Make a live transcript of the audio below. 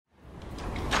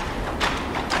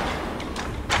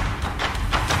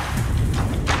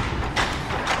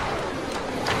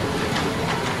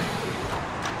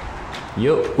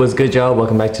Yo, what's good y'all?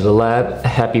 Welcome back to the lab.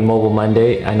 Happy Mobile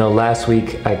Monday. I know last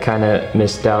week I kind of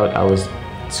missed out. I was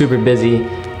super busy,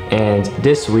 and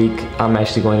this week I'm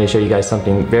actually going to show you guys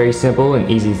something very simple and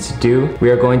easy to do. We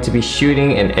are going to be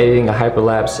shooting and editing a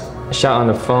hyperlapse shot on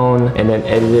the phone and then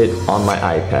edit it on my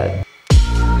iPad.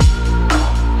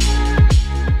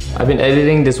 I've been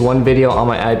editing this one video on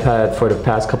my iPad for the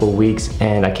past couple of weeks,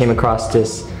 and I came across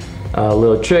this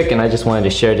little trick, and I just wanted to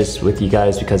share this with you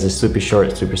guys because it's super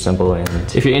short, super simple, and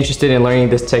if you're interested in learning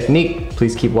this technique,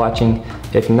 please keep watching.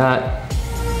 If not...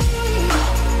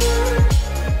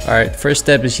 Alright, first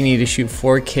step is you need to shoot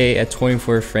 4K at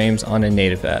 24 frames on a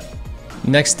native app.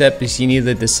 Next step is you need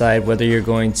to decide whether you're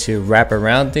going to wrap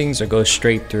around things or go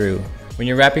straight through. When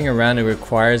you're wrapping around, it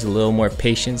requires a little more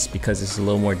patience because it's a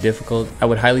little more difficult. I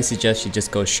would highly suggest you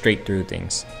just go straight through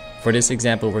things. For this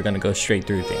example, we're going to go straight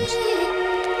through things.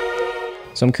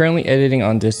 So I'm currently editing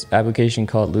on this application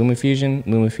called LumaFusion.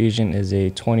 LumaFusion is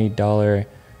a $20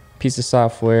 piece of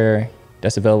software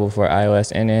that's available for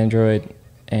iOS and Android.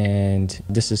 And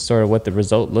this is sort of what the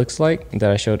result looks like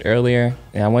that I showed earlier.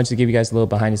 And I wanted to give you guys a little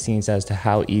behind the scenes as to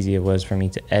how easy it was for me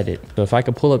to edit. So if I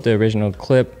could pull up the original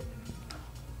clip,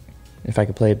 if I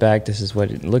could play it back, this is what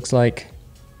it looks like.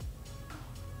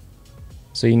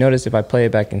 So you notice if I play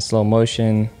it back in slow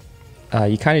motion,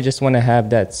 you kind of just want to have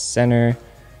that center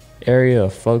area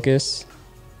of focus,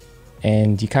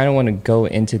 and you kind of want to go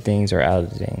into things or out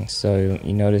of things. So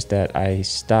you notice that I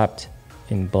stopped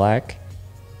in black.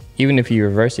 Even if you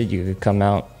reverse it, you could come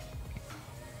out.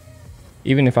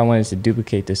 Even if I wanted to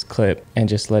duplicate this clip and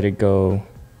just let it go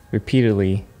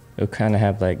repeatedly, it'll kind of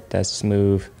have like that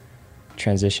smooth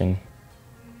transition.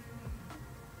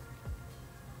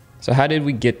 So how did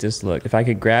we get this look? If I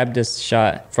could grab this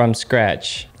shot from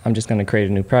scratch, I'm just going to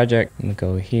create a new project. I'm going to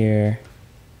go here,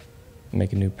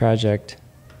 make a new project,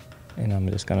 and I'm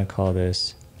just gonna call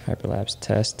this Hyperlapse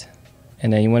test.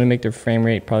 And then you want to make the frame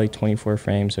rate probably 24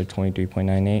 frames or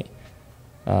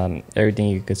 23.98. Everything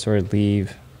you could sort of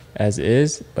leave as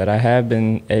is, but I have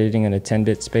been editing in a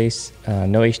 10-bit space.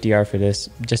 No HDR for this,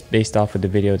 just based off of the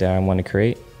video that I want to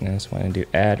create. And I just want to do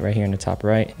add right here in the top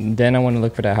right. And then I want to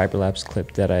look for that Hyperlapse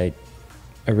clip that I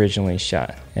originally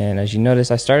shot. And as you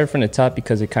notice, I started from the top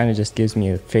because it kind of just gives me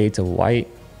a fade to white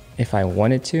if I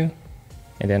wanted to.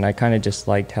 And then I kind of just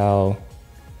liked how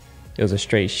it was a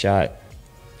straight shot.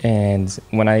 And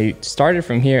when I started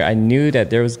from here, I knew that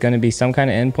there was going to be some kind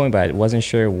of endpoint, but I wasn't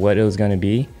sure what it was going to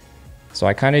be. So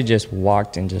I kind of just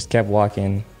walked and just kept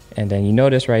walking. And then you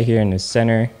notice right here in the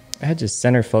center, I had just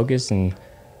center focus, and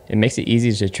it makes it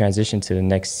easy to transition to the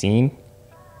next scene.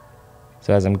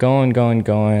 So as I'm going,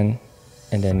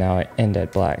 and then now I end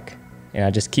at black. And I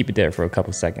just keep it there for a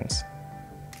couple seconds.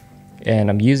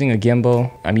 And I'm using a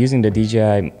gimbal. I'm using the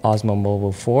DJI Osmo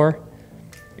Mobile 4.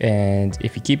 And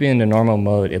if you keep it in the normal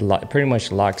mode, it pretty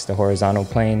much locks the horizontal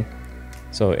plane.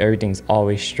 So everything's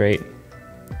always straight.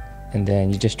 And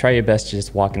then you just try your best to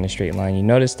just walk in a straight line. You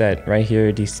notice that right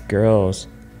here, these girls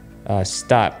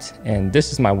stopped. And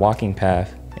this is my walking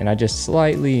path. And I just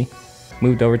slightly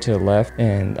moved over to the left.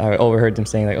 And I overheard them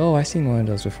saying like, oh, I've seen one of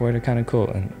those before. They're kind of cool.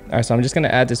 And, all right, so I'm just going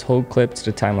to add this whole clip to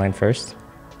the timeline first.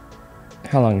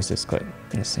 How long is this clip?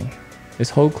 Let's see. This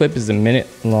whole clip is a minute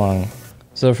long.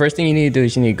 So the first thing you need to do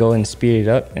is you need to go and speed it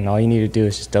up, and all you need to do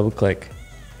is just double click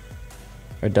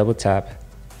or double tap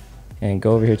and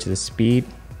go over here to the speed,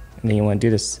 and then you want to do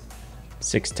this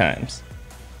 6 times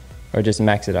or just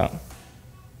max it out.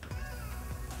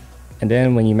 And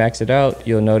then when you max it out,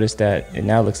 you'll notice that it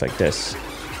now looks like this.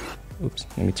 Oops,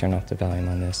 let me turn off the volume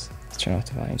on this. Let's turn off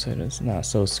the volume so it's not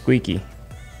so squeaky.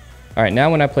 All right,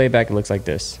 now when I play it back, it looks like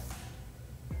this.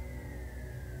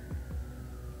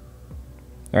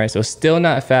 All right, so still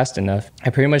not fast enough. I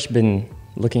pretty much been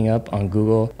looking up on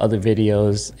Google other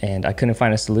videos, and I couldn't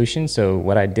find a solution. So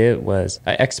what I did was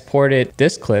I exported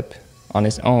this clip on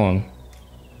its own.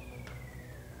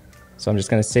 So I'm just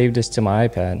gonna save this to my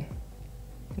iPad.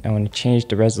 I want to change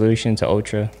the resolution to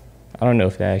ultra. I don't know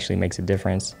if that actually makes a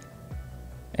difference.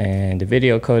 And the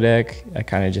video codec, I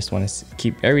kind of just want to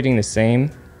keep everything the same.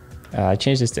 I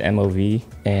changed this to MOV,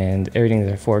 and everything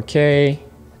is at 4K,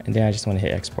 and then I just want to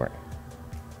hit export.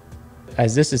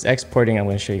 As this is exporting, I'm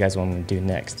going to show you guys what I'm going to do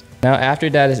next. Now after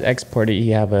that is exported,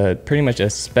 you have pretty much a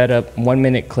sped up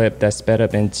 1-minute clip that's sped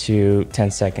up into 10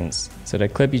 seconds. So the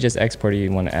clip you just exported, you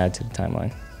want to add to the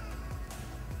timeline.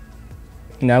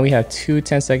 Now we have 2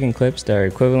 10-second clips that are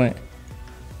equivalent.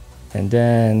 And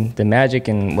then the magic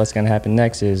and what's going to happen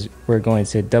next is we're going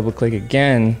to double click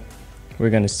again.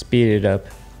 We're going to speed it up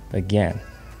again.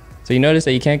 So you notice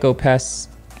that you can't go past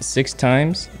 6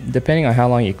 times depending on how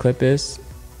long your clip is.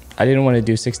 I didn't want to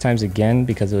do 6 times again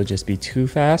because it would just be too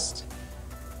fast.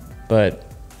 but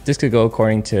this could go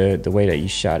according to the way that you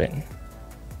shot it.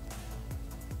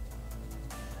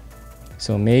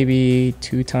 So maybe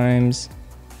 2 times,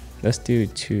 let's do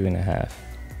 2.5.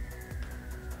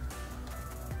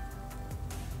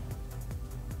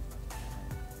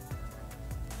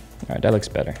 All right, that looks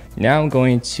better. Now I'm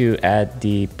going to add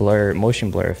the blur,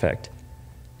 motion blur effect.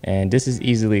 And this is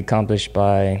easily accomplished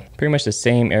by pretty much the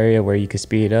same area where you can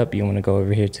speed it up. You want to go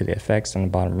over here to the effects on the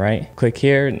bottom right. Click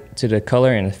here to the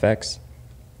color and effects.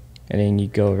 And then you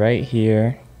go right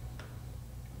here.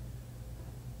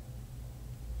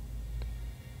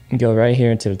 You go right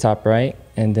here to the top right.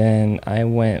 And then I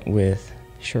went with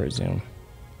short zoom.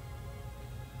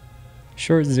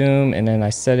 Short zoom, and then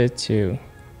I set it to,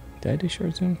 did I do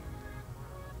short zoom?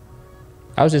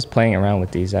 I was just playing around with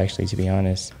these actually, to be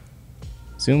honest.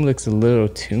 Zoom looks a little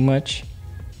too much,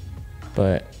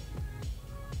 but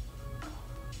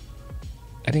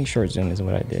I think short zoom is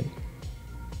what I did.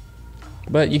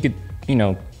 But you could, you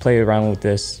know, play around with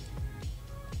this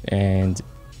and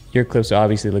your clips will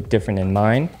obviously look different than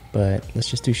mine, but let's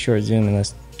just do short zoom and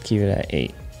let's keep it at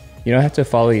 8. You don't have to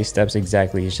follow these steps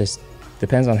exactly, it just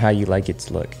depends on how you like it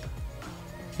to look.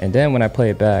 And then when I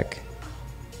play it back,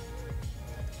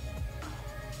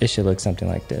 it should look something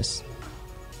like this.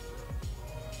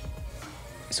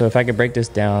 So if I could break this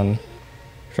down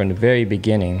from the very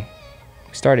beginning,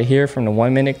 we started here from the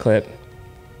 1 minute clip,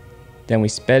 then we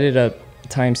sped it up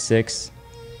times 6,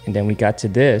 and then we got to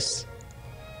this,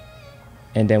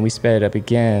 and then we sped it up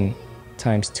again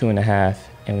times 2.5,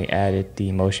 and we added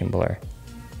the motion blur.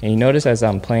 And you notice as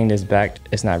I'm playing this back,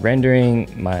 it's not rendering,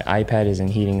 my iPad isn't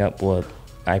heating up. Well,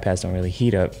 iPads don't really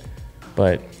heat up,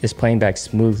 but it's playing back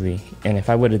smoothly. And if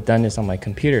I would have done this on my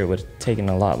computer, it would have taken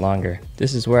a lot longer.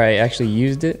 This is where I actually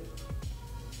used it.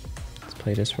 Let's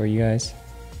play this for you guys.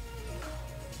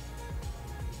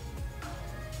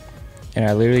 And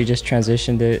I literally just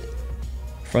transitioned it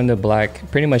from the black,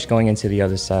 pretty much going into the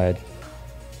other side,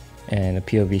 and a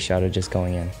POV shot of just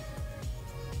going in.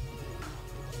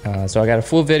 So I got a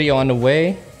full video on the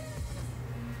way.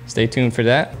 Stay tuned for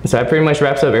that. So that pretty much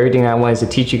wraps up everything I wanted to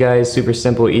teach you guys. Super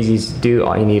simple, easy to do.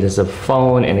 All you need is a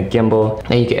phone and a gimbal.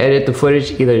 And you can edit the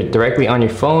footage either directly on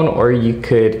your phone, or you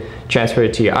could transfer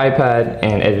it to your iPad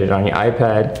and edit it on your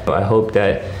iPad. So I hope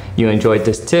that you enjoyed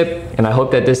this tip, and I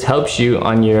hope that this helps you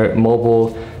on your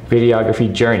mobile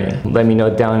videography journey. Let me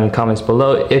know down in the comments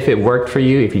below if it worked for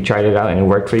you, if you tried it out and it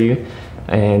worked for you.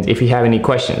 And if you have any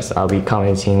questions, I'll be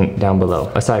commenting down below.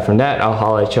 Aside from that, I'll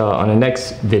holler at y'all on the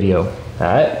next video. All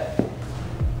right?